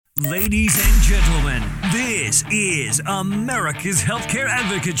Ladies and gentlemen, this is America's Healthcare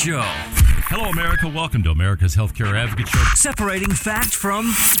Advocate Show. Hello, America. Welcome to America's Healthcare Advocate Show. Separating fact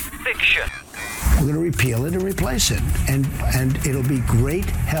from fiction. We're going to repeal it and replace it. And it'll be great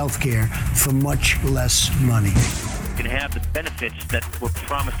health care for much less money. Can have the benefits that were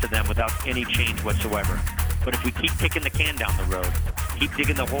promised to them without any change whatsoever. But if we keep kicking the can down the road, keep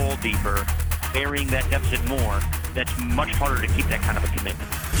digging the hole deeper, burying that deficit more, that's much harder to keep that kind of a commitment.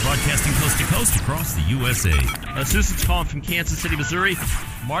 Broadcasting coast to coast across the USA. Susan's calling from Kansas City, Missouri.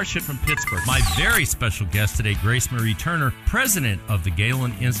 Marcia from Pittsburgh. My very special guest today, Grace Marie Turner, president of the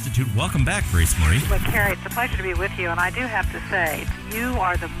Galen Institute. Welcome back, Grace Marie. Well, Cary, it's a pleasure to be with you, and I do have to say, you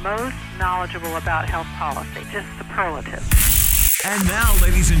are the most knowledgeable about health policy, just superlative. And now,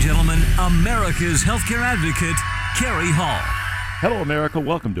 ladies and gentlemen, America's Healthcare Advocate, Cary Hall. Hello, America.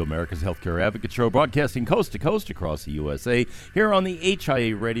 Welcome to America's Healthcare Advocate Show, broadcasting coast to coast across the USA, here on the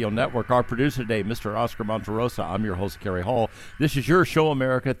HIA Radio Network. Our producer today, Mr. Oscar Monterosa. I'm your host, Cary Hall. This is your show,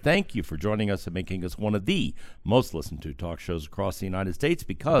 America. Thank you for joining us and making us one of the most listened to talk shows across the United States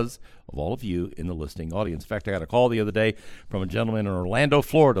because of all of you in the listening audience. In fact, I got a call the other day from a gentleman in Orlando,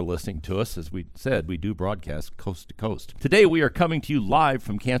 Florida, listening to us. As we said, we do broadcast coast to coast. Today, we are coming to you live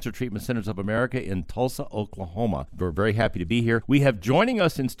from Cancer Treatment Centers of America in Tulsa, Oklahoma. We're very happy to be here. We have joining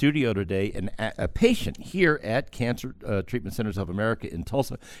us in studio today a patient here at Cancer Treatment Centers of America in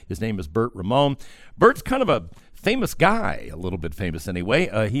Tulsa. His name is Burt Ramone. Burt's kind of a famous guy, a little bit famous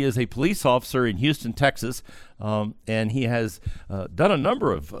anyway. He is a police officer in Houston, Texas, and he has done a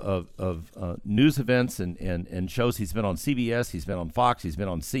number of news events and shows. He's been on CBS, he's been on Fox, he's been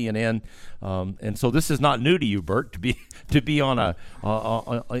on CNN, and so this is not new to you, Burt, to be on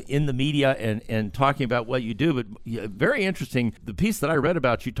in the media and talking about what you do. But very interesting. The piece that I read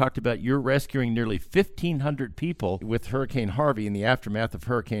about, you talked about you're rescuing nearly 1,500 people with Hurricane Harvey in the aftermath of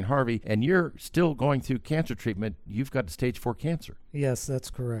Hurricane Harvey, and you're still going through cancer treatment. You've got stage 4 cancer. Yes, that's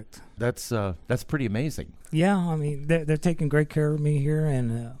correct. That's pretty amazing. Yeah, I mean, they're taking great care of me here,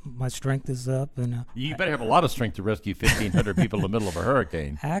 and my strength is up. And you better have a lot of strength to rescue 1,500 people in the middle of a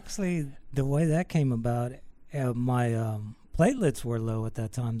hurricane. Actually, the way that came about, my platelets were low at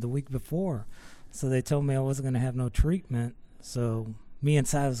that time, the week before. So they told me I wasn't going to have no treatment. So me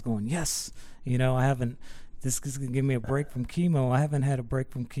inside was going, yes, this is going to give me a break from chemo. I haven't had a break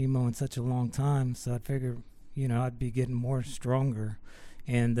from chemo in such a long time, so I figured, I'd be getting more stronger.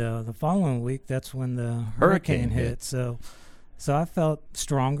 And the following week, that's when the hurricane hit. So I felt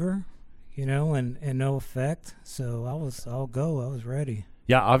stronger, and no effect. So I was ready.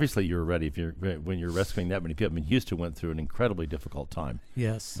 Yeah, obviously you're ready when you're rescuing that many people. I mean, Houston went through an incredibly difficult time.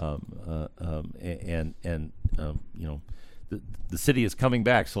 Yes. The city is coming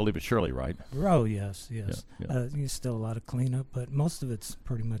back slowly but surely, right? Oh, yes. Yeah. There's still a lot of cleanup, but most of it's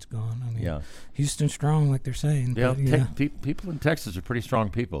pretty much gone. I mean, yeah. Houston's strong, like they're saying. Yeah, but, people in Texas are pretty strong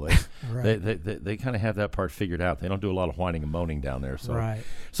people. Right. They kind of have that part figured out. They don't do a lot of whining and moaning down there. So. Right.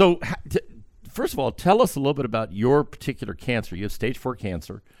 So, first of all, tell us a little bit about your particular cancer. You have stage 4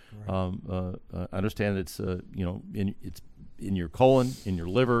 cancer. Right. I understand it's it's in your colon, in your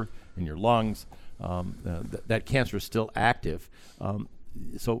liver, in your lungs. That cancer is still active.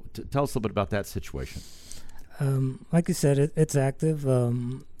 So tell us a little bit about that situation. Like you said, it's active.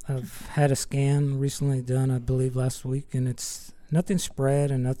 I've had a scan recently done, I believe, last week, and it's nothing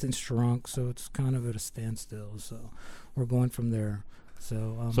spread and nothing shrunk, so it's kind of at a standstill. So we're going from there.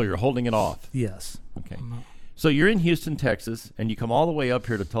 So you're holding it off? Yes. Okay. So you're in Houston, Texas, and you come all the way up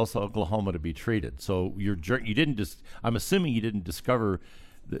here to Tulsa, Oklahoma to be treated. So I'm assuming you didn't discover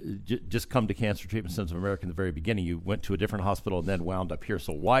just come to Cancer Treatment Centers of America in the very beginning. You went to a different hospital and then wound up here.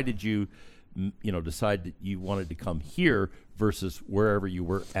 So why did you, decide that you wanted to come here versus wherever you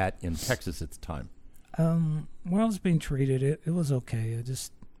were at in Texas at the time? When I was being treated, it was okay.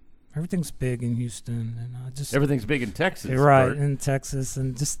 Everything's big in Houston, and everything's big in Texas, right? Burt. In Texas,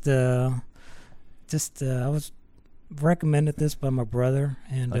 and I was recommended this by my brother,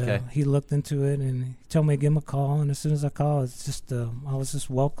 and he looked into it and he told me to give him a call. And as soon as I called, it's just I was just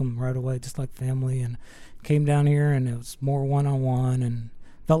welcomed right away, just like family. And came down here, and it was more one-on-one, and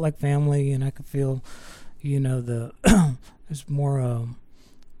felt like family. And I could feel, there's more.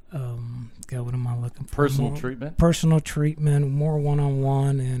 What am I looking for? Personal treatment, more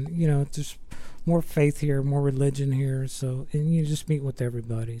one-on-one, and just more faith here, more religion here. So, and you just meet with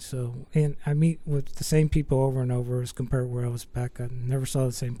everybody. So, and I meet with the same people over and over as compared to where I was back. I never saw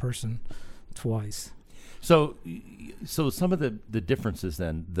the same person twice. So some of the differences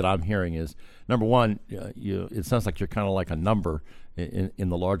then that I'm hearing is, number one, it sounds like you're kind of like a number, in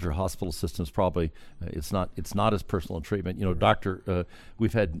the larger hospital systems, probably it's not as personal a treatment. You know,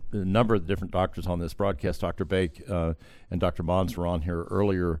 we've had a number of different doctors on this broadcast. Dr. Bake and Dr. Mons were on here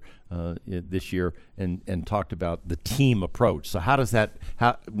earlier this year and talked about the team approach. So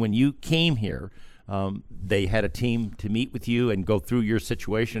when you came here, they had a team to meet with you and go through your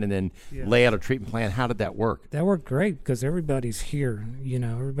situation and then lay out a treatment plan. How did that work? That worked great because everybody's here. You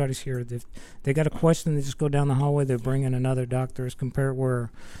know, everybody's here. If they got a question, they just go down the hallway. They bring in another doctor. As compared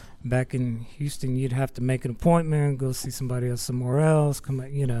where back in Houston, you'd have to make an appointment, go see somebody else somewhere else.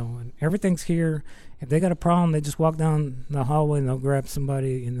 And everything's here. If they got a problem, they just walk down the hallway and they'll grab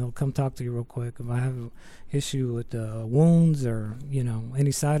somebody and they'll come talk to you real quick. If I have an issue with wounds or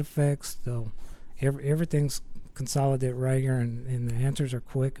any side effects, everything's consolidated right here, and the answers are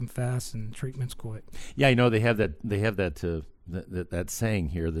quick and fast, and treatment's quick. Yeah, they have that saying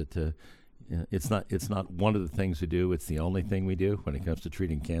here that it's not one of the things we do; it's the only thing we do when it comes to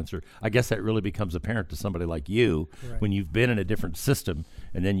treating cancer. I guess that really becomes apparent to somebody like you when you've been in a different system,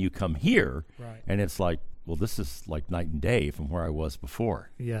 and then you come here, and it's like, well, this is like night and day from where I was before.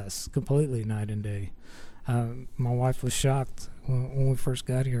 Yes, completely night and day. My wife was shocked when we first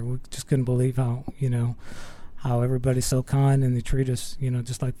got here. We just couldn't believe how everybody's so kind and they treat us,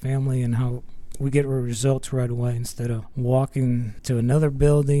 just like family, and how we get results right away instead of walking to another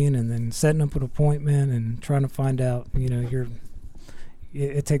building and then setting up an appointment and trying to find out.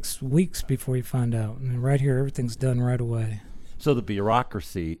 It takes weeks before you find out, and right here everything's done right away. So the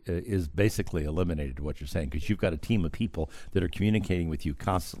bureaucracy is basically eliminated, what you're saying, because you've got a team of people that are communicating with you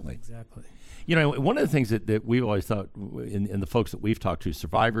constantly. Exactly. One of the things that we've always thought in the folks that we've talked to,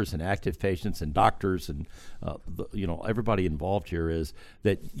 survivors and active patients and doctors and everybody involved here, is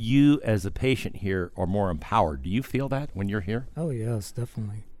that you as a patient here are more empowered. Do you feel that when you're here? Oh, yes,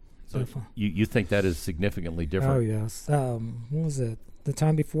 definitely. So you think that is significantly different? Oh, yes. What was it? The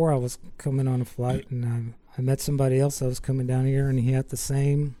time before I was coming on a flight, and I met somebody else that was coming down here, and he had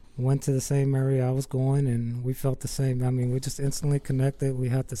went to the same area I was going, and we felt the same. I mean, we just instantly connected. We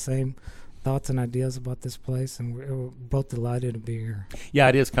had the same thoughts and ideas about this place, and we're both delighted to be here. Yeah,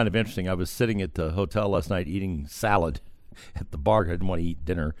 it is kind of interesting. I was sitting at the hotel last night eating salad at the bar. I didn't want to eat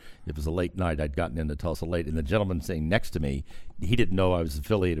dinner. It was a late night. I'd gotten into Tulsa late, and the gentleman sitting next to me, he didn't know I was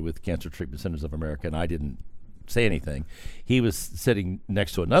affiliated with Cancer Treatment Centers of America, and I didn't say anything. He was sitting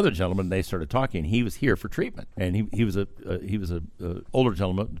next to another gentleman, and they started talking. He was here for treatment, and he was a older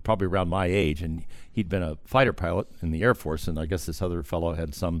gentleman, probably around my age, and he'd been a fighter pilot in the Air Force, and I guess this other fellow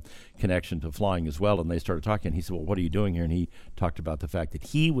had some connection to flying as well, and they started talking. He said, well, what are you doing here? And he talked about the fact that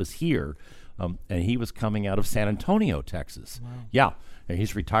he was here, and he was coming out of San Antonio, Texas. Wow. Yeah. And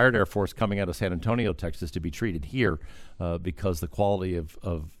he's retired Air Force coming out of San Antonio, Texas to be treated here because the quality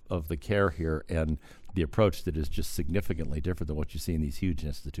of the care here and the approach that is just significantly different than what you see in these huge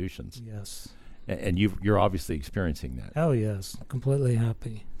institutions. Yes. And you're obviously experiencing that. Oh, yes. Completely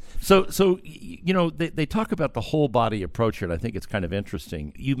happy. So they talk about the whole body approach here, and I think it's kind of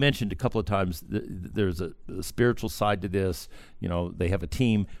interesting. You mentioned a couple of times there's a spiritual side to this. They have a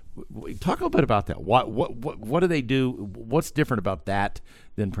team. Talk a little bit about that. What do they do? What's different about that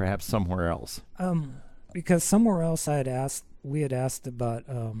than perhaps somewhere else? Because somewhere else we had asked about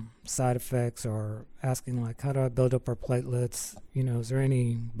side effects, or asking like, how do I build up our platelets? Is there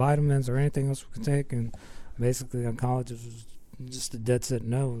any vitamins or anything else we can take? And basically oncologists was just a dead set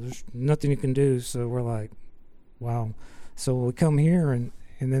no. There's nothing you can do. So we're like, wow. So we come here, and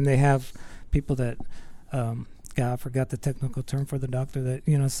then they have people that I forgot the technical term for the doctor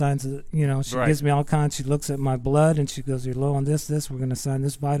that signs it. She gives me all kinds. She looks at my blood and she goes, you're low on this. We're going to assign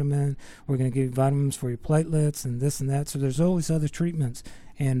this vitamin. We're going to give you vitamins for your platelets and this and that. So there's always other treatments.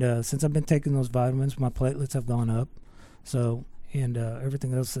 And since I've been taking those vitamins, my platelets have gone up. So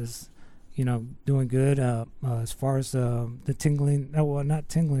everything else is doing good. As far as the tingling, not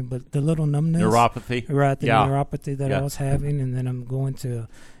tingling, but the little numbness, neuropathy. Right, the neuropathy that I was having, and then I'm going to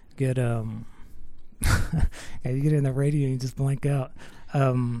get you get in the radio and you just blank out.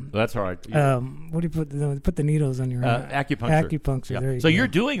 That's all right. What do you put the needles on your acupuncture? Acupuncture. Yeah. There you so go. You're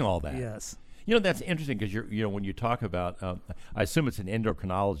doing all that. Yes. That's interesting because when you talk about, I assume it's an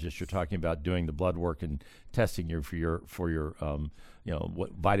endocrinologist. You're talking about doing the blood work and testing for your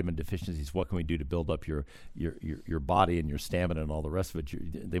what vitamin deficiencies. What can we do to build up your body and your stamina and all the rest of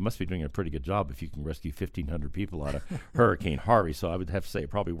it? They must be doing a pretty good job if you can rescue 1,500 people out of Hurricane Harvey. So I would have to say it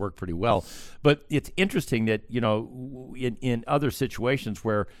probably worked pretty well. But it's interesting that in other situations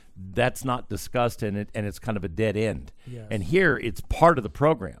where that's not discussed and it's kind of a dead end. Yes. And here it's part of the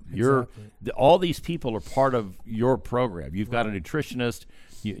program. Exactly. All these people are part of your program. You've got a nutritionist.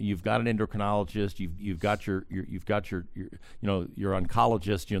 You've got an endocrinologist. You've got your your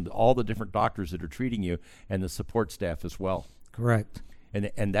oncologist. All the different doctors that are treating you, and the support staff as well. Correct.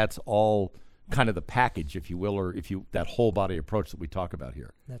 And that's all kind of the package, if you will, or that whole body approach that we talk about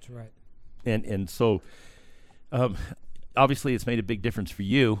here. That's right. And so, obviously, it's made a big difference for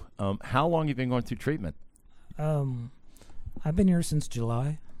you. How long have you been going through treatment? I've been here since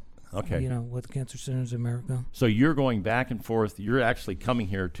July. Okay. With Cancer Centers of America. So you're going back and forth. You're actually coming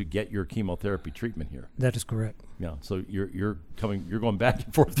here to get your chemotherapy treatment here. That is correct. Yeah. So you're going back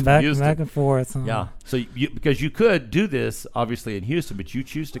and forth from back Houston. and forth. Yeah. So because you could do this obviously in Houston, but you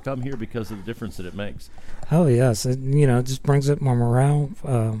choose to come here because of the difference that it makes. Oh yes, it just brings up my morale.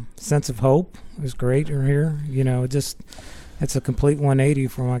 Sense of hope is great here. It's a complete 180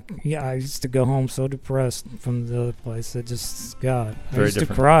 from I used to go home so depressed from the other place. I used to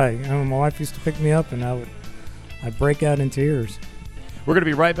cry. My wife used to pick me up, and I'd break out in tears. We're going to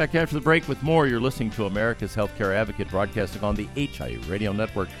be right back after the break with more. You're listening to America's Healthcare Advocate, broadcasting on the HIA Radio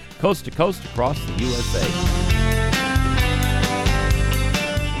Network, coast to coast across the USA.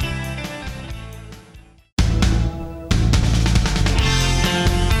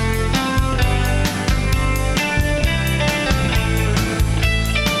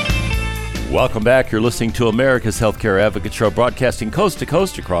 Welcome back. You're listening to America's Healthcare Advocate Show, broadcasting coast to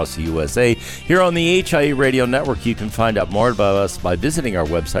coast across the USA. Here on the HIA Radio Network, you can find out more about us by visiting our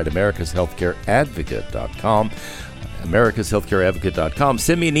website, americashealthcareadvocate.com. americashealthcareadvocate.com.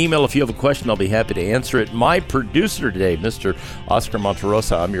 Send me an email if you have a question. I'll be happy to answer it. My producer today, Mr. Oscar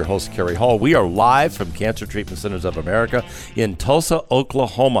Monterosa. I'm your host, Cary Hall. We are live from Cancer Treatment Centers of America in Tulsa,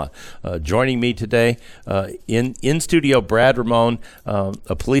 Oklahoma. Joining me today in studio, Burt Ramone,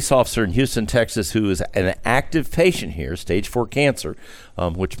 a police officer in Houston, Texas, who is an active patient here, stage 4 cancer,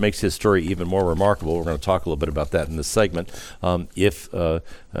 which makes his story even more remarkable. We're going to talk a little bit about that in this segment, about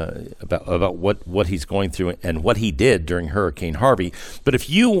what he's going through and what he did during Hurricane Harvey. But if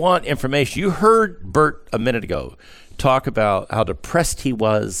you want information, you heard Burt a minute ago talk about how depressed he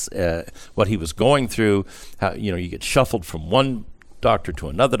was, what he was going through, how you get shuffled from one doctor to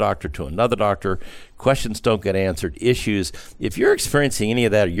another doctor to another doctor. Questions don't get answered, issues. If you're experiencing any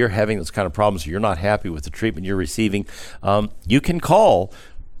of that, or you're having those kind of problems, or you're not happy with the treatment you're receiving, you can call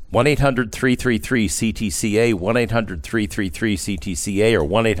 1-800-333-CTCA, 1-800-333-CTCA, or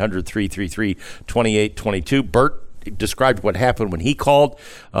 1-800-333-2822. Burt described what happened when he called.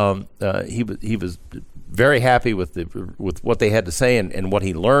 He was very happy with what they had to say and what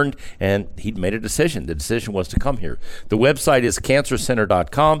he learned, and he'd made a decision. The decision was to come here. The website is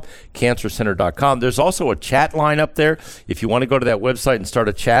cancercenter.com, cancercenter.com. There's also a chat line up there. If you want to go to that website and start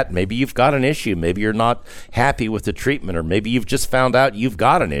a chat, maybe you've got an issue, maybe you're not happy with the treatment, or maybe you've just found out you've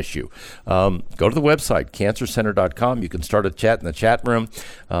got an issue. Go to the website, cancercenter.com. You can start a chat in the chat room,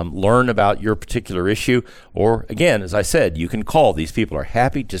 learn about your particular issue, or again, as I said, you can call. These people are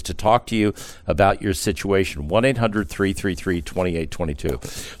happy just to talk to you about your situation.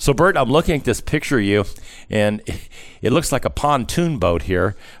 1-800-333-2822. So, Burt, I'm looking at this picture of you, and it looks like a pontoon boat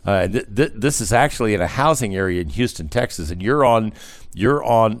here. This is actually in a housing area in Houston, Texas, and you're on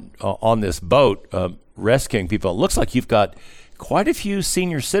this boat rescuing people. It looks like you've got quite a few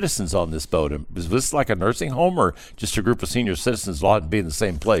senior citizens on this boat. Is this like a nursing home, or just a group of senior citizens all be in the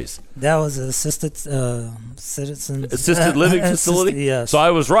same place? That was an assisted living facility? Yes. So I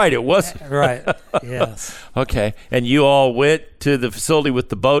was right. It was. Right. Yes. Okay. And you all went to the facility with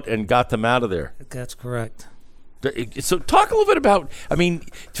the boat and got them out of there. That's correct. So talk a little bit about, a man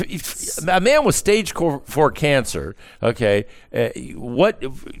with stage 4 cancer, okay, what...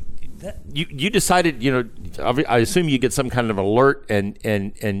 You decided, I assume you get some kind of alert,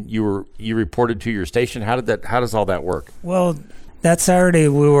 and you reported to your station. How does all that work? Well, that Saturday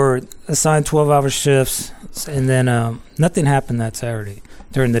we were assigned 12-hour shifts, and then nothing happened that Saturday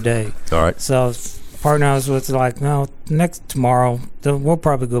during the day. All right. So partner I was with like, no, tomorrow we'll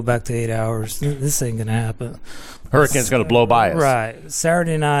probably go back to 8 hours. This ain't gonna happen. Hurricane's gonna blow by us. Right.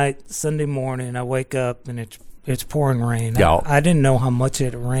 Saturday night, Sunday morning, I wake up and it's pouring rain. Yeah. I didn't know how much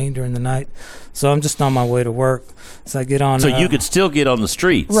it rained during the night, so I'm just on my way to work. So I get on. So you could still get on the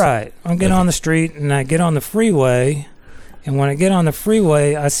streets, right? I get on the street, and I get on the freeway. And when I get on the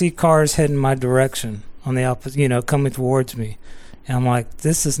freeway, I see cars heading my direction on the opposite, coming towards me. And I'm like,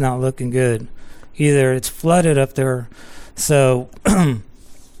 this is not looking good. Either it's flooded up there, so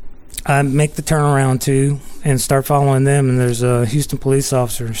I make the turnaround too and start following them, and there's a Houston police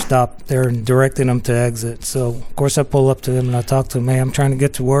officer stopped there and directing them to exit. So, of course, I pull up to him and I talk to him. Hey, I'm trying to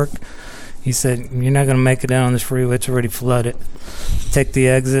get to work. He said, you're not going to make it down on this freeway. It's already flooded. Take the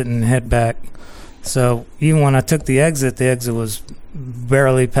exit and head back. So even when I took the exit was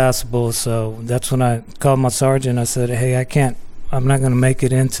barely passable. So that's when I called my sergeant. I said, hey, I'm not going to make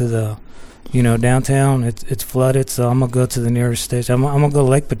it into the, downtown. It's flooded, so I'm going to go to the nearest station. I'm going to go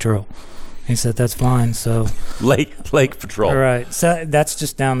Lake Patrol. He said, that's fine. So Lake Patrol. All right. So that's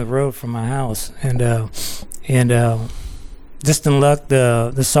just down the road from my house. And just in luck,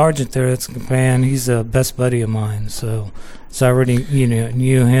 the sergeant there, that's man, he's a best buddy of mine. So I already,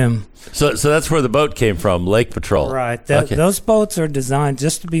 knew him. So that's where the boat came from, Lake Patrol. Right. Okay. Those boats are designed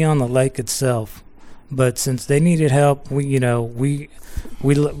just to be on the lake itself. But since they needed help, we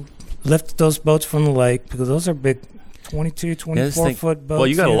lifted those boats from the lake because those are big 22, 24-foot boats. Well,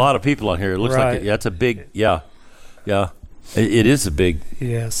 you got a lot of people on here. It looks like it's a big, yeah. It is a big.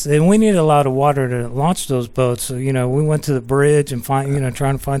 Yes, and we need a lot of water to launch those boats. So, we went to the bridge and trying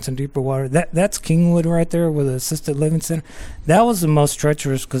to find some deeper water. That's Kingwood right there with the assisted living center. That was the most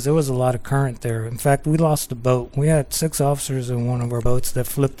treacherous because there was a lot of current there. In fact, we lost a boat. We had 6 officers in one of our boats that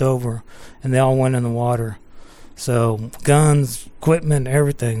flipped over, and they all went in the water. So guns, equipment,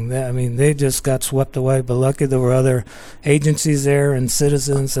 everything. They just got swept away. But luckily there were other agencies there and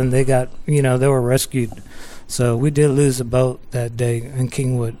citizens, and they got, they were rescued. So we did lose a boat that day in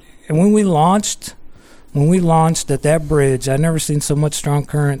Kingwood. And when we launched at that bridge, I never seen so much strong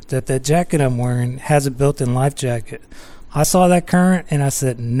current that jacket I'm wearing has a built-in life jacket. I saw that current and I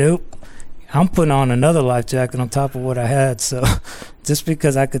said, nope, I'm putting on another life jacket on top of what I had. So just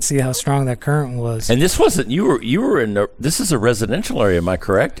because I could see how strong that current was. And this wasn't, you were in, this is a residential area, am I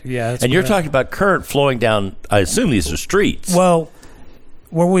correct? Yeah. And you're talking about current flowing down, I assume these are streets. Well,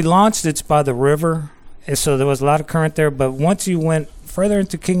 where we launched, it's by the river. And so there was a lot of current there, but once you went further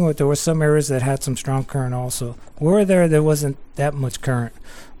into Kingwood, there were some areas that had some strong current also. We were there wasn't that much current,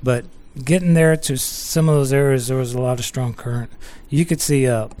 but getting there to some of those areas, there was a lot of strong current. You could see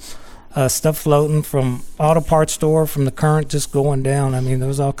stuff floating from auto parts store from the current just going down. There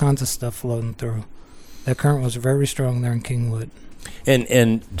was all kinds of stuff floating through. That current was very strong there in Kingwood.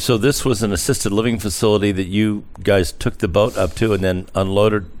 And so this was an assisted living facility that you guys took the boat up to and then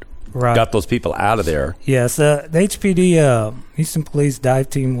unloaded. Right. Got those people out of there. Yes, the HPD, Houston Police dive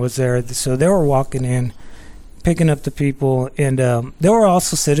team was there, so they were walking in, picking up the people, and there were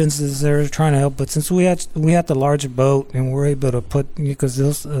also citizens there trying to help. But since we had the larger boat and we were able to put, because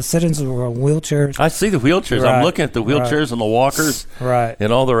those citizens were on wheelchairs. I see the wheelchairs. Right. I'm looking at the wheelchairs and the walkers, right,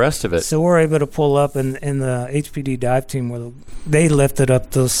 and all the rest of it. So we're able to pull up, and the HPD dive team they lifted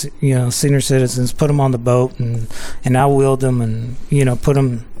up those senior citizens, put them on the boat, and I wheeled them and put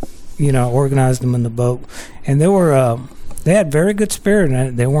them. Organized them in the boat, and they had very good spirit,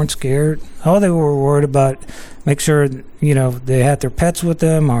 and they weren't scared. All they were worried about, make sure they had their pets with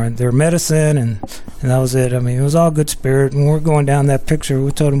them or their medicine, and that was it. It was all good spirit. When we're going down that picture,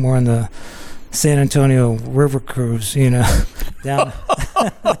 we told them we're on the San Antonio River Cruise, down.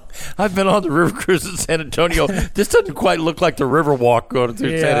 I've been on the river cruise in San Antonio. This doesn't quite look like the river walk going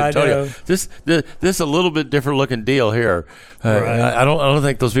through San Antonio. This is a little bit different looking deal here. Right. I don't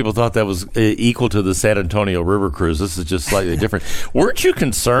think those people thought that was equal to the San Antonio River Cruise. This is just slightly different. Weren't you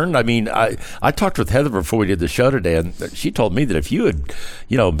concerned? I talked with Heather before we did the show today, and she told me that if you had,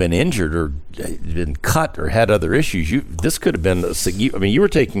 been injured or been cut or had other issues, this could have been you were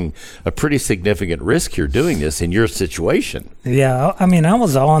taking a pretty significant risk here doing this in your situation. Yeah, I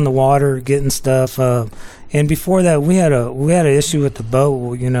was on the water getting stuff, and before that we had an issue with the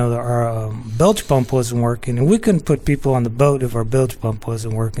boat. Our bilge pump wasn't working, and we couldn't put people on the boat if our bilge pump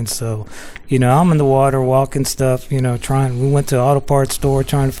wasn't working. So, I'm in the water walking stuff. We went to auto parts store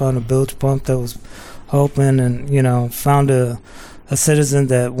trying to find a bilge pump that was open, and found a citizen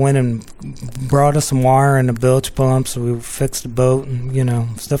that went and brought us some wire and a bilge pump, so we fixed the boat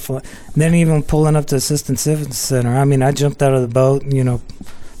and stuff like. And then even pulling up to Assistant Citizen Center, I jumped out of the boat and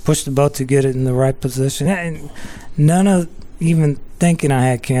pushed the boat to get it in the right position. And none of even thinking I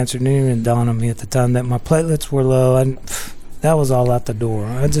had cancer didn't even dawn on me at the time that my platelets were low. That was all out the door.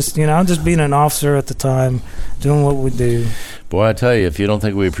 I'm just being an officer at the time, doing what we do. Boy, I tell you, if you don't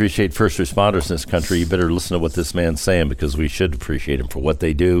think we appreciate first responders in this country, you better listen to what this man's saying, because we should appreciate them for what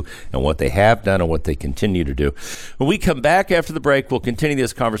they do and what they have done and what they continue to do. When we come back after the break, we'll continue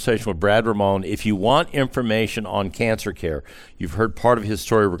this conversation with Burt Ramone. If you want information on cancer care, you've heard part of his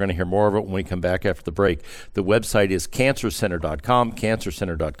story. We're going to hear more of it when we come back after the break. The website is cancercenter.com,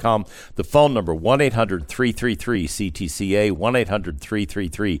 cancercenter.com. The phone number, 1-800-333-CTCA,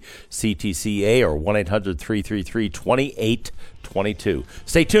 1-800-333-CTCA or 1-800-333-2822.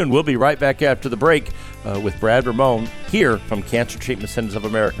 Stay tuned. We'll be right back after the break with Brad Ramone here from Cancer Treatment Centers of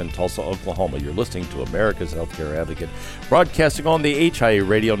America in Tulsa, Oklahoma. You're listening to America's Healthcare Advocate, broadcasting on the HIA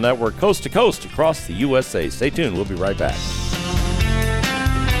Radio Network, coast to coast across the USA. Stay tuned. We'll be right back.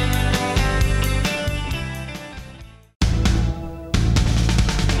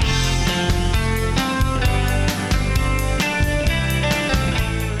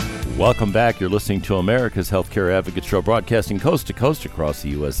 Welcome back. You're listening to America's Healthcare Advocate Show, broadcasting coast to coast across the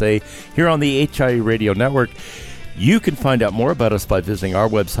USA here on the HIA Radio Network. You can find out more about us by visiting our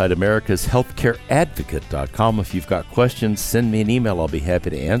website, americashealthcareadvocate.com. If you've got questions, send me an email. I'll be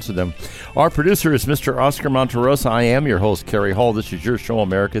happy to answer them. Our producer is Mr. Oscar Monterosa. I am your host, Cary Hall. This is your show,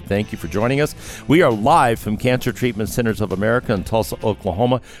 America. Thank you for joining us. We are live from Cancer Treatment Centers of America in Tulsa,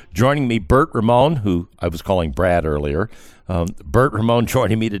 Oklahoma. Joining me, Burt Ramone, who I was calling Brad earlier. Burt Ramone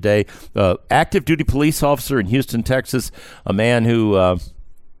joining me today, active duty police officer in Houston, Texas, a man who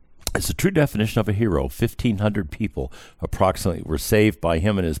is the true definition of a hero. 1,500 people approximately were saved by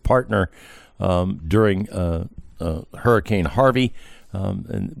him and his partner during Hurricane Harvey.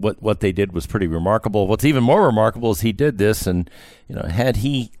 And what they did was pretty remarkable. What's even more remarkable is he did this, and had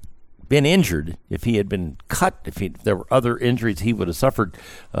he been injured, if he had been cut, if there were other injuries he would have suffered,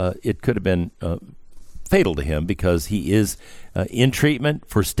 it could have been fatal to him, because he is in treatment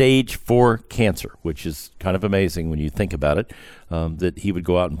for stage 4 cancer, which is kind of amazing when you think about it, that he would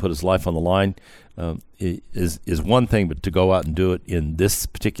go out and put his life on the line is one thing, but to go out and do it in this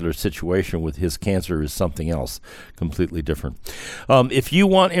particular situation with his cancer is something else completely different. If you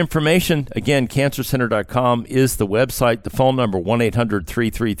want information, again, cancercenter.com is the website. The phone number,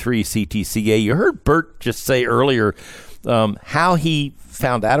 1-800-333-CTCA. You heard Burt just say earlier how he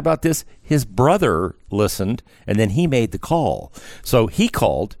found out about this. His brother listened, and then he made the call. So he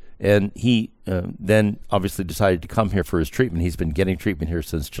called, and he then obviously decided to come here for his treatment. He's been getting treatment here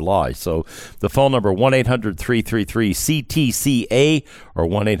since July. So the phone number, 1-800-333-CTCA or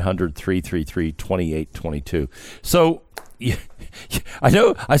 1-800-333-2822. So I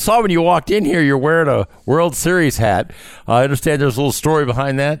know, I saw when you walked in here, you're wearing a World Series hat. I understand there's a little story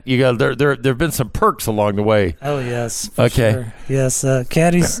behind that. You got there have been some perks along the way. Oh yes, okay, sure. Yes.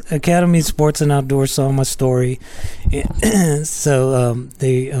 Academy Sports and Outdoors saw my story, so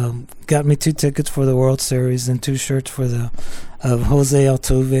they got me 2 tickets for the World Series and 2 shirts for the Jose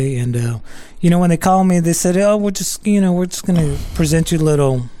Altuve. And when they called me, they said, "Oh, we're just gonna present you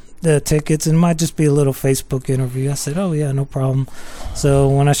the tickets, and it might just be a little Facebook interview." I said, "Oh yeah, no problem." So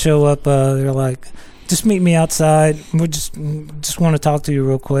when I show up, they're like, "Just meet me outside. We just want to talk to you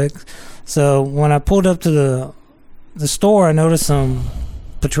real quick." So when I pulled up to the store, I noticed some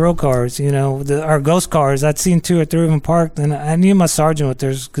patrol cars, our ghost cars. I'd seen 2 or 3 of them parked, and I knew my sergeant was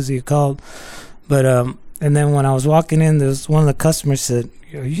there because he called. But and then when I was walking in, there was one of the customers said,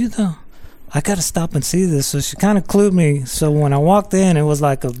 "Are you I got to stop and see this." So she kind of clued me. So when I walked in, it was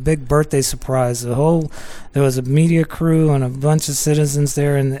like a big birthday surprise. There was a media crew and a bunch of citizens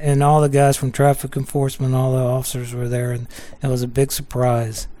there, and all the guys from traffic enforcement, all the officers were there, and it was a big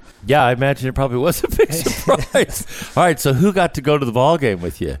surprise. Yeah, I imagine it probably was a big surprise. All right, so who got to go to the ball game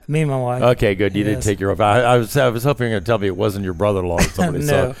with you? Me and my wife. Okay, good. You didn't take your wife. I was hoping you were going to tell me it wasn't your brother-in-law or somebody.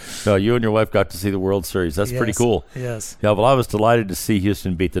 No. So you and your wife got to see the World Series. That's pretty cool. Yes. Yeah, well, I was delighted to see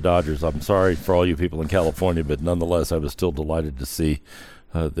Houston beat the Dodgers. I'm sorry for all you people in California, but nonetheless, I was still delighted to see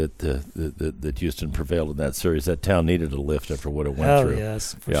that Houston prevailed in that series. That town needed a lift after what it went through. Oh,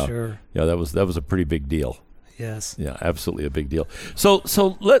 yes, for sure. Yeah, that was a pretty big deal. Yes. Yeah, absolutely a big deal. So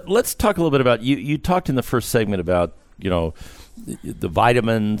let's talk a little bit about you talked in the first segment about, the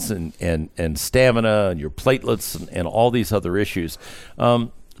vitamins and stamina and your platelets and all these other issues.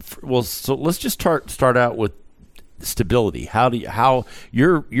 So let's just start out with stability. How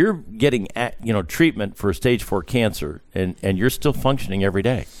you're getting treatment for stage 4 cancer and you're still functioning every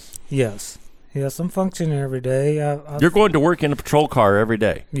day. Yes, I'm functioning every day. You're going to work in a patrol car every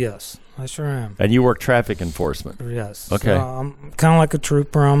day. Yes, I sure am. And you work traffic enforcement. Yes. Okay. So I'm kind of like a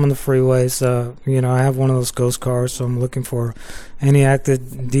trooper. I'm on the freeways. I have one of those ghost cars, so I'm looking for any active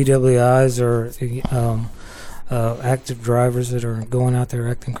DWIs or active drivers that are going out there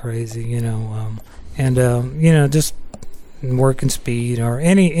acting crazy. Just working speed or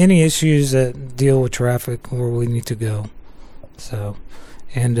any issues that deal with traffic where we need to go. So,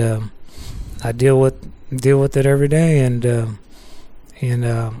 and I deal with it every day, and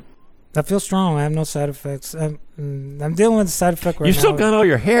I feel strong. I have no side effects. I'm dealing with the side effect right now. You still got all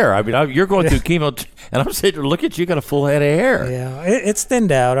your hair. I mean, you're going through chemo, and I'm saying, look at you, got a full head of hair. Yeah, it's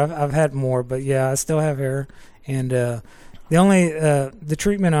thinned out. I've had more, but yeah, I still have hair, and The only the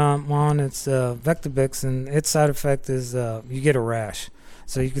treatment I'm on, it's Vectibix, and its side effect is you get a rash.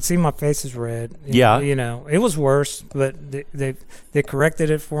 So you can see my face is red. Yeah. You know, it was worse, but they corrected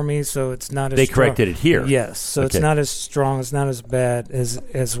it for me, so it's not as They strong. corrected it here. Yes. So Okay. it's not as strong. It's not as bad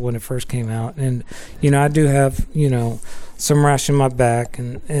as when it first came out. And, you know, I do have, you know, some rash in my back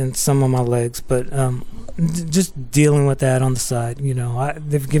and some on my legs, but just dealing with that on the side, you know.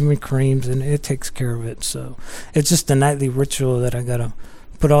 They've given me creams, and it takes care of it. So it's just a nightly ritual that I got to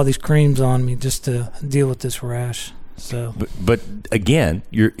put all these creams on me just to deal with this rash. So, but again,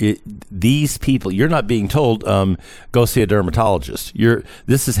 these people. You're not being told go see a dermatologist.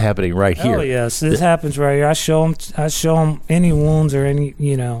 This is happening right here. Oh yes, this happens right here. I show them any wounds or any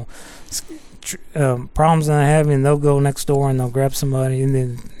problems that I have, and they'll go next door and they'll grab somebody, and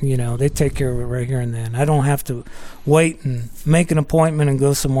then they take care of it right here and then. I don't have to wait and make an appointment and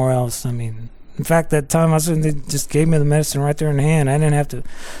go somewhere else. I mean, in fact, that time they just gave me the medicine right there in the hand. I didn't have to.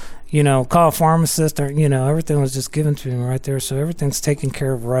 Call a pharmacist or, everything was just given to me right there. So everything's taken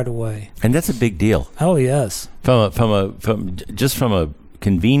care of right away. And that's a big deal. Oh, yes. From a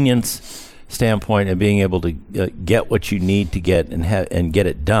convenience standpoint and being able to get what you need to get and get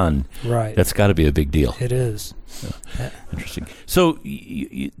it done. Right. That's got to be a big deal. It is. Interesting. So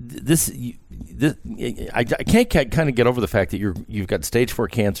I can't kind of get over the fact that you've got stage 4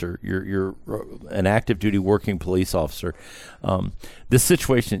 cancer. You're an active duty working police officer. This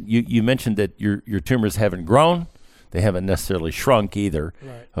situation, you mentioned that your tumors haven't grown, they haven't necessarily shrunk either.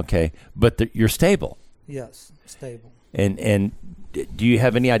 Right. Okay, but you're stable. Yes, stable. And do you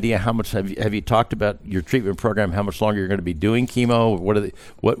have any idea how much have you talked about your treatment program? How much longer you're going to be doing chemo?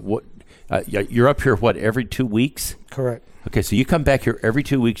 You're up here every 2 weeks? Correct. Okay, so you come back here every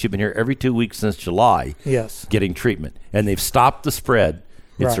 2 weeks. You've been here every 2 weeks since July. Yes. Getting treatment, and they've stopped the spread.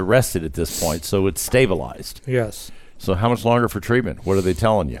 It's Right. arrested at this point, so it's stabilized. Yes. So how much longer for treatment? What are they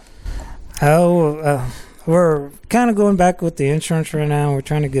telling you? Oh, we're kind of going back with the insurance right now. We're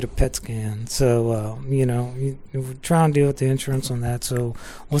trying to get a PET scan. So, we're trying to deal with the insurance on that. So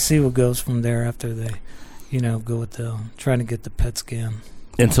we'll see what goes from there after they, go with trying to get the PET scan.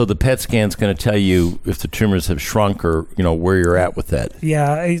 And so the PET scan's going to tell you if the tumors have shrunk or, where you're at with that.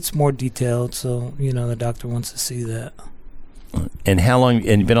 Yeah, it's more detailed. So, the doctor wants to see that. And how long,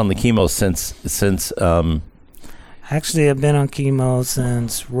 and you've been on the chemo since Actually, I've been on chemo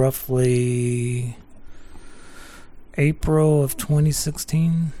since roughly April of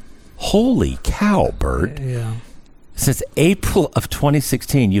 2016. Holy cow, Burt. Yeah. Since April of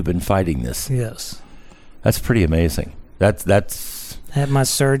 2016, you've been fighting this. Yes. That's pretty amazing. That's. I had my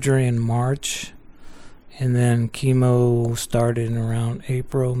surgery in March, and then chemo started in around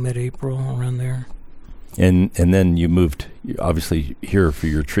mid-April, around there. And then you moved, obviously, here for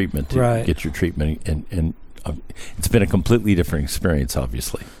your treatment to get your treatment, and it's been a completely different experience,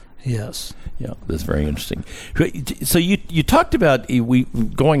 obviously. Yes. Yeah, that's very interesting. So you talked about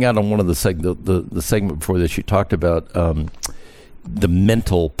going out on one of the segment before this. You talked about the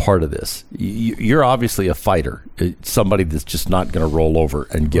mental part of this. You're obviously a fighter, somebody that's just not going to roll over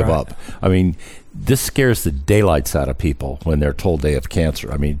and give up. I mean, this scares the daylights out of people when they're told they have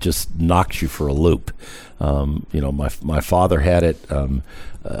cancer. I mean, it just knocks you for a loop. My father had it.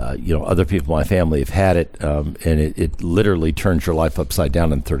 Other people in my family have had it, and it literally turns your life upside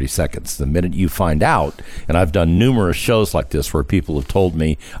down in 30 seconds. The minute you find out, and I've done numerous shows like this where people have told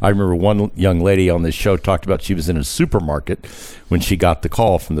me, I remember one young lady on this show talked about she was in a supermarket when she got the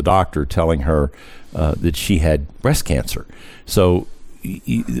call from the doctor telling her that she had breast cancer. So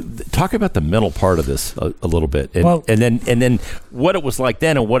talk about the mental part of this a little bit, and then what it was like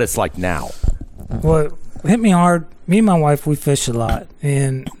then and what it's like now. Well, it hit me hard. Me and my wife, we fish a lot.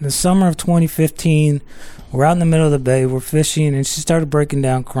 In the summer of 2015, we're out in the middle of the bay, we're fishing, and she started breaking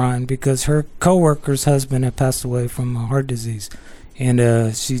down crying because her coworker's husband had passed away from heart disease.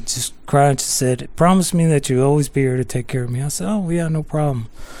 And she just cried and she said, "Promise me that you'll always be here to take care of me." I said, "Oh, yeah, no problem."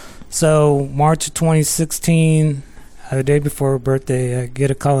 So March of 2016, the day before her birthday, I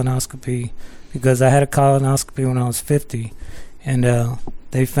get a colonoscopy because I had a colonoscopy when I was 50. And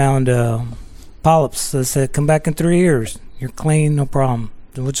they found polyps. So they said, "Come back in 3 years. You're clean, no problem.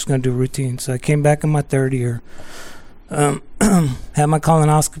 We're just going to do routine." So I came back in my third year, had my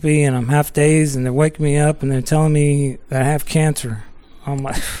colonoscopy, and I'm half dazed, and they're waking me up, and they're telling me that I have cancer. I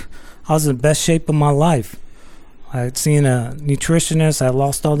was in the best shape of my life. I had seen a nutritionist. I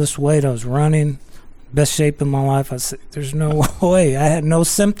lost all this weight. I was running, best shape of my life. I said, "There's no way." I had no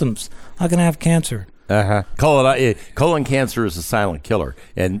symptoms. How can I have cancer? Colon cancer is a silent killer,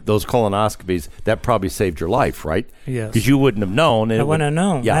 and those colonoscopies, that probably saved your life, right? Yes. Because you wouldn't have known. I wouldn't have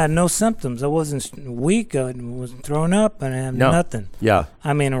known. Yeah. I had no symptoms. I wasn't weak. I wasn't thrown up, and I had nothing. Yeah.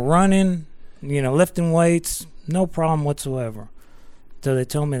 I mean, running, lifting weights, no problem whatsoever. So they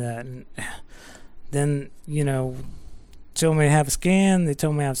told me that. And then, told me to have a scan. They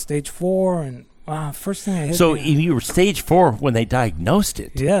told me I have stage 4, and first thing I hit. So you were stage 4 when they diagnosed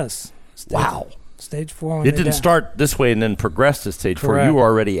it? Yes. Wow. Stage 4. It didn't start this way and then progress to stage 4. You were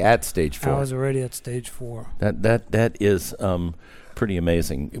already at stage 4. I was already at stage 4. That is pretty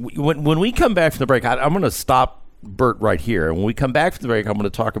amazing. When we come back from the break, I'm going to stop Burt right here. And when we come back from the break, I'm going to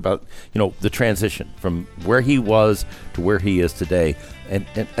talk about the transition from where he was to where he is today, and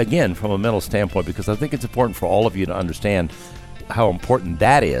again from a mental standpoint, because I think it's important for all of you to understand how important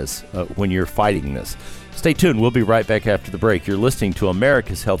that is when you're fighting this. Stay tuned. We'll be right back after the break. You're listening to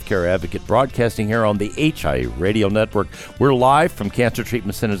America's Healthcare Advocate, broadcasting here on the HIA Radio Network. We're live from Cancer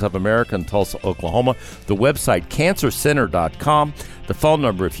Treatment Centers of America in Tulsa, Oklahoma. The website, cancercenter.com. The phone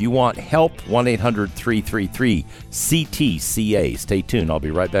number, if you want help, 1-800-333-CTCA. Stay tuned. I'll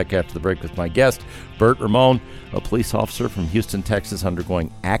be right back after the break with my guest, Burt Ramone, a police officer from Houston, Texas,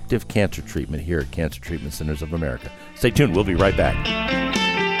 undergoing active cancer treatment here at Cancer Treatment Centers of America. Stay tuned. We'll be right back.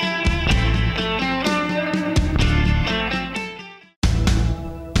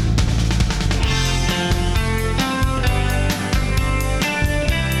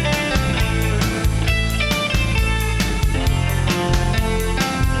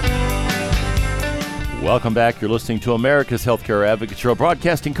 Welcome back. You're listening to America's Healthcare Advocate Show,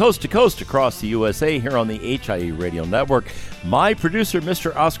 broadcasting coast to coast across the USA here on the HIA Radio Network. My producer,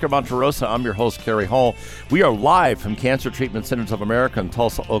 Mr. Oscar Monterosa. I'm your host, Cary Hall. We are live from Cancer Treatment Centers of America in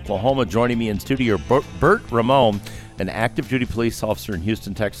Tulsa, Oklahoma. Joining me in studio, Burt Ramone, an active duty police officer in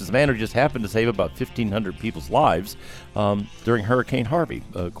Houston, Texas, a man who just happened to save about 1,500 people's lives during Hurricane Harvey.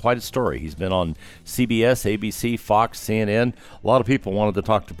 Quite a story. He's been on CBS, ABC, Fox, CNN. A lot of people wanted to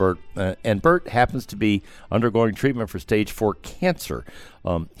talk to Burt, and Burt happens to be undergoing treatment for stage 4 cancer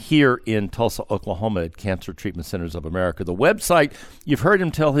here in Tulsa, Oklahoma at Cancer Treatment Centers of America. The website, you've heard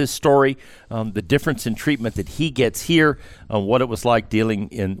him tell his story, the difference in treatment that he gets here, what it was like dealing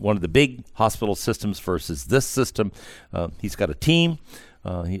in one of the big hospital systems versus this system. He's got a team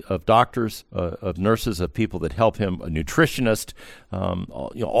of doctors, of nurses, of people that help him, a nutritionist.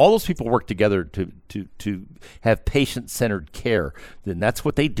 All those people work together to have patient-centered care. And that's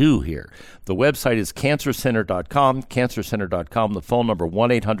what they do here. The website is cancercenter.com, cancercenter.com. The phone number,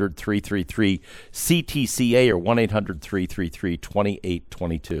 1-800-333-CTCA or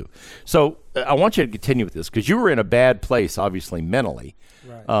 1-800-333-2822. So I want you to continue with this because you were in a bad place, obviously, mentally.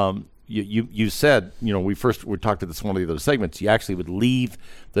 Right. You said, we talked about this in one of the other segments, you actually would leave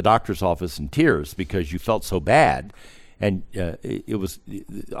the doctor's office in tears because you felt so bad. And it was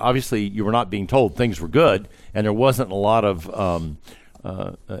obviously you were not being told things were good, and there wasn't a lot of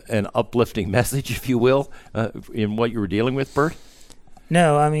an uplifting message, if you will, in what you were dealing with, Burt?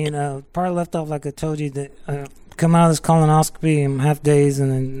 No, I mean, part left off like I told you that come out of this colonoscopy in half days,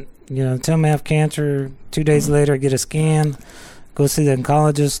 and then tell me I have cancer. 2 days later, I get a scan. Go see the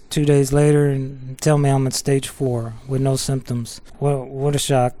oncologist 2 days later and tell me I'm at stage 4 with no symptoms. What a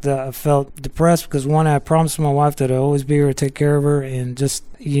shock. I felt depressed because, one, I promised my wife that I'd always be here to take care of her, and just,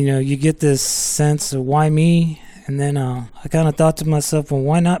 you get this sense of why me? And then I kind of thought to myself, well,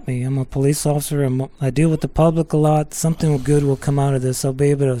 why not me? I'm a police officer. I deal with the public a lot. Something good will come out of this. I'll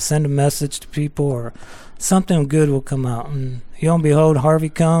be able to send a message to people, or something good will come out. And lo and behold, Harvey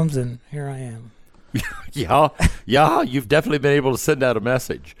comes, and here I am. Yeah, you've definitely been able to send out a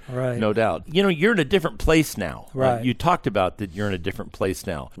message, right? No doubt. You're in a different place now. Right. You talked about that you're in a different place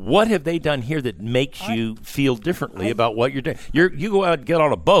now. What have they done here that makes you feel differently about what you're doing? You go out and get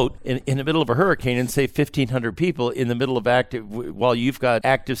on a boat in the middle of a hurricane and save 1,500 people in the middle of while you've got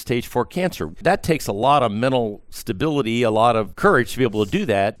active stage 4 cancer. That takes a lot of mental stability, a lot of courage to be able to do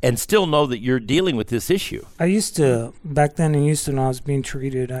that and still know that you're dealing with this issue. I used to, back then in Houston, when I was being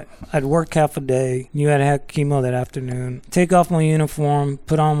treated, I'd work half a day. You had to have chemo that afternoon. Take off my uniform,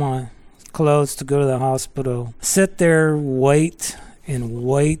 put on my clothes to go to the hospital. Sit there, wait and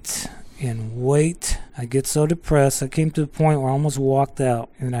wait and wait. I get so depressed. I came to the point where I almost walked out.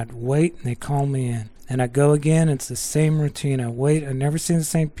 And I'd wait, and they call me in. And I go again. It's the same routine. I wait. I never seen the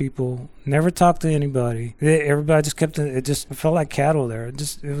same people. Never talked to anybody. Everybody just kept it. It felt like cattle there.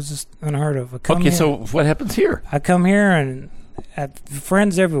 It was just unheard of. So what happens here? I come here, and have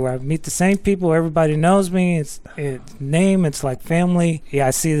friends everywhere. I meet the same people. Everybody knows me. It's name. It's like family. Yeah,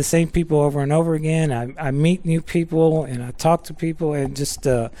 I see the same people over and over again. I meet new people and I talk to people, and just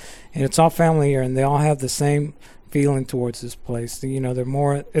and it's all family here, and they all have the same feeling towards this place. You know,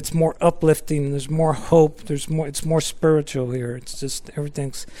 it's more uplifting. There's more hope. It's more spiritual here. It's just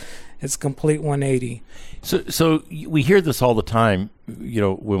it's complete 180. So we hear this all the time, you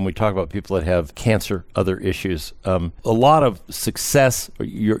know, when we talk about people that have cancer, other issues. A lot of success,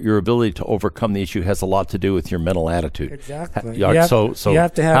 your ability to overcome the issue has a lot to do with your mental attitude. Exactly. You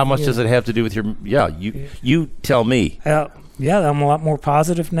have to have, how much does it have to do with your, you tell me. Yeah, I'm a lot more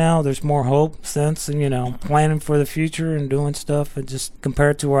positive now. There's more hope since, and, you know, planning for the future and doing stuff. And just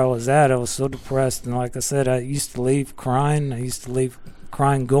compared to where I was at, I was so depressed. And like I said, I used to leave crying. I used to leave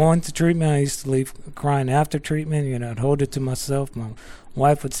crying going to treatment. I used to leave crying after treatment. You know, I'd hold it to myself. My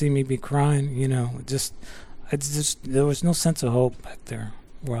wife would see me be crying. You know, it's just there was no sense of hope back there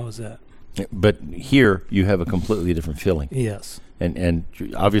where I was at. But here you have a completely different feeling. Yes. And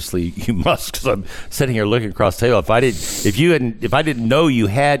obviously you must, because I'm sitting here looking across the table. If I didn't know you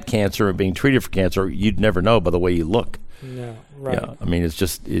had cancer and being treated for cancer, you'd never know by the way you look. No, right. Yeah, I mean, it's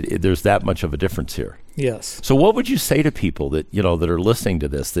just there's that much of a difference here. Yes. So what would you say to people that, you know, that are listening to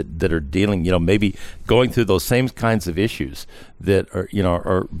this, that are dealing, you know, maybe going through those same kinds of issues, that are, you know,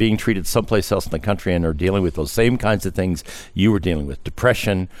 are being treated someplace else in the country and are dealing with those same kinds of things you were dealing with: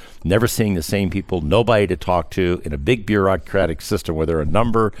 depression, never seeing the same people, nobody to talk to, in a big bureaucratic system where they're a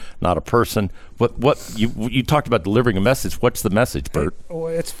number, not a person. What you talked about delivering a message. What's the message, Burt?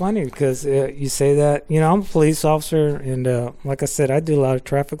 It's funny because you say that. You know, I'm a police officer, and like I said, I do a lot of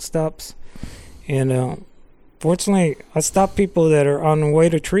traffic stops. And fortunately, I stop people that are on the way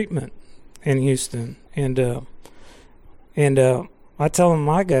to treatment in Houston, and I tell them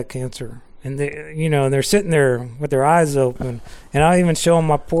I got cancer, and they're sitting there with their eyes open, and I even show them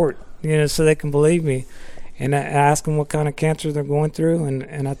my port, you know, so they can believe me, and I ask them what kind of cancer they're going through,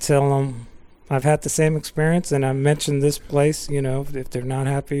 and I tell them I've had the same experience, and I mention this place, you know, if they're not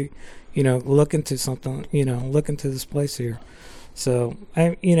happy, you know, look into something, you know, look into this place here. So,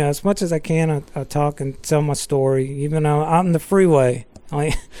 you know, as much as I can, I talk and tell my story. Even though I'm on the freeway,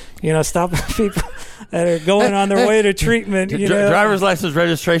 you know, stopping people that are going on their way to treatment. You know, driver's license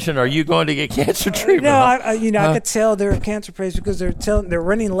registration. Are you going to get cancer treatment? No, I could tell they're a cancer patient because they're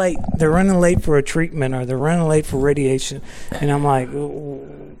running late. They're running late for a treatment, or they're running late for radiation. And I'm like,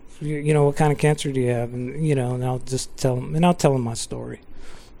 you know, what kind of cancer do you have? And, you know, and I'll just tell them, and I'll tell them my story.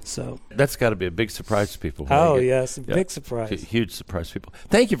 So that's got to be a big surprise to people. Oh, yes, a big surprise. Huge surprise to people.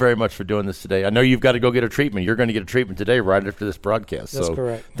 Thank you very much for doing this today. I know you've got to go get a treatment. You're going to get a treatment today right after this broadcast. That's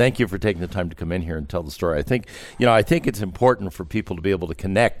correct. Thank you for taking the time to come in here and tell the story. I think it's important for people to be able to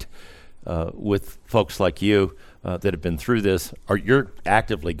connect with folks like you that have been through this, or you're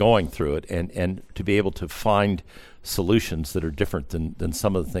actively going through it, and to be able to find solutions that are different than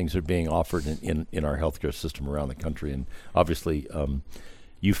some of the things that are being offered in our healthcare system around the country. And obviously,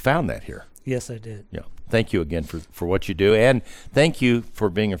 you found that here. Yes, I did. Yeah. Thank you again for what you do, and thank you for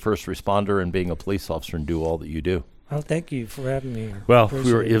being a first responder and being a police officer and do all that you do. Oh, thank you for having me here. Well,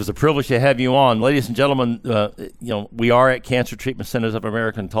 it was a privilege to have you on. Ladies and gentlemen, we are at Cancer Treatment Centers of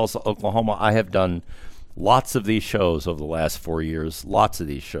America in Tulsa, Oklahoma. I have done lots of these shows over the last 4 years, lots of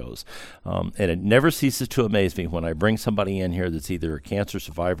these shows. And it never ceases to amaze me when I bring somebody in here that's either a cancer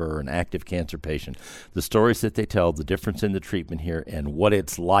survivor or an active cancer patient, the stories that they tell, the difference in the treatment here, and what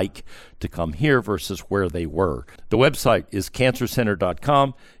it's like to come here versus where they were. The website is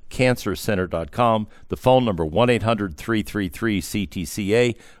cancercenter.com. cancercenter.com. The phone number,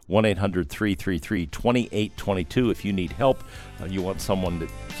 1-800-333-CTCA, 1-800-333-2822. If you need help, you want someone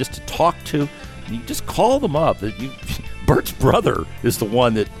just to talk to, you just call them up. Burt's brother is the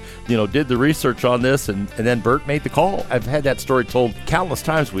one that, did the research on this, and then Burt made the call. I've had that story told countless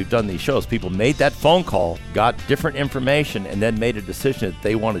times. We've done these shows. People made that phone call, got different information, and then made a decision that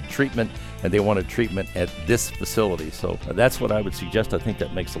they wanted treatment, and they wanted treatment at this facility. So that's what I would suggest. I think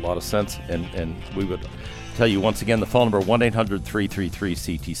that makes a lot of sense, and we would tell you once again the phone number,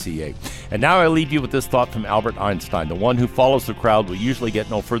 1-800-333-CTCA. And now I leave you with this thought from Albert Einstein: the one who follows the crowd will usually get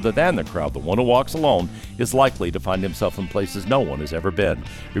no further than the crowd. The one who walks alone is likely to find himself in places no one has ever been.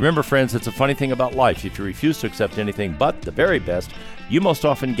 Remember, friends, it's a funny thing about life. If you refuse to accept anything but the very best, you most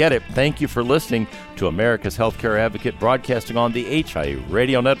often get it. Thank you for listening to America's Healthcare Advocate, broadcasting on the HIA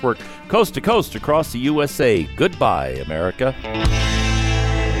Radio Network, coast to coast across the USA. Goodbye, America.